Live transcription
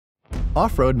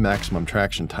Off-road maximum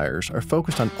traction tires are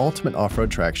focused on ultimate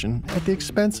off-road traction at the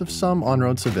expense of some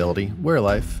on-road civility, wear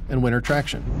life, and winter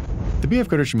traction. The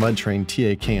BFGoodrich Mud-Terrain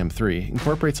T KM3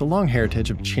 incorporates a long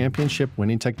heritage of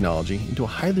championship-winning technology into a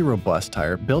highly robust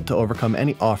tire built to overcome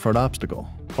any off-road obstacle.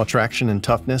 While traction and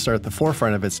toughness are at the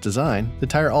forefront of its design, the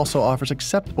tire also offers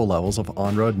acceptable levels of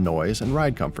on-road noise and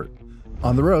ride comfort.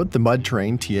 On the road, the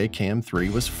Mud-Terrain T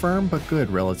KM3 was firm but good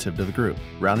relative to the group,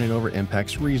 rounding over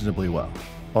impacts reasonably well.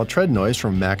 While tread noise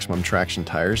from maximum traction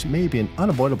tires may be an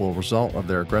unavoidable result of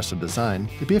their aggressive design,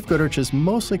 the BFGoodrich's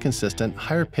mostly consistent,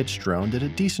 higher-pitched drone did a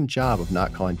decent job of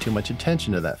not calling too much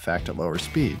attention to that fact at lower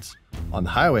speeds. On the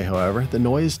highway, however, the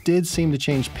noise did seem to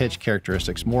change pitch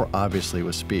characteristics more obviously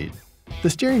with speed. The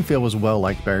steering feel was well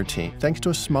liked by our team, thanks to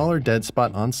a smaller dead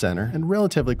spot on center and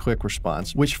relatively quick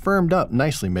response, which firmed up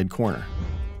nicely mid-corner.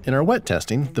 In our wet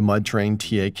testing, the Mud-Terrain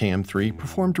T KM3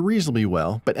 performed reasonably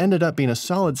well, but ended up being a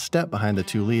solid step behind the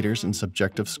two leaders in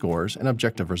subjective scores and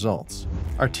objective results.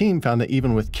 Our team found that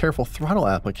even with careful throttle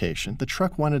application, the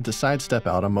truck wanted to sidestep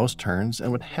out on most turns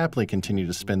and would happily continue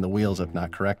to spin the wheels if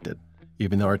not corrected.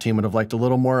 Even though our team would have liked a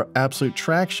little more absolute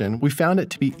traction, we found it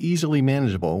to be easily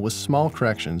manageable with small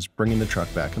corrections bringing the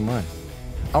truck back in line.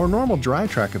 Our normal dry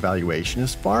track evaluation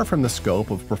is far from the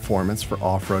scope of performance for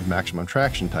off-road maximum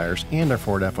traction tires and our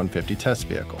Ford F-150 test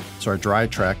vehicle, so our dry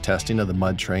track testing of the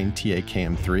Mud-Terrain T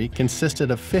KM3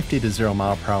 consisted of 50 to 0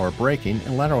 mph braking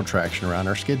and lateral traction around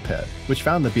our skid pad, which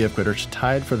found the BFGoodrich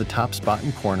tied for the top spot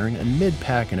in cornering and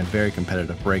mid-pack in a very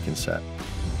competitive braking set.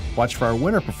 Watch for our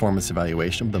winter performance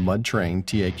evaluation of the Mud-Terrain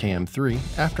T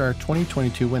KM3 after our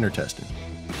 2022 winter testing.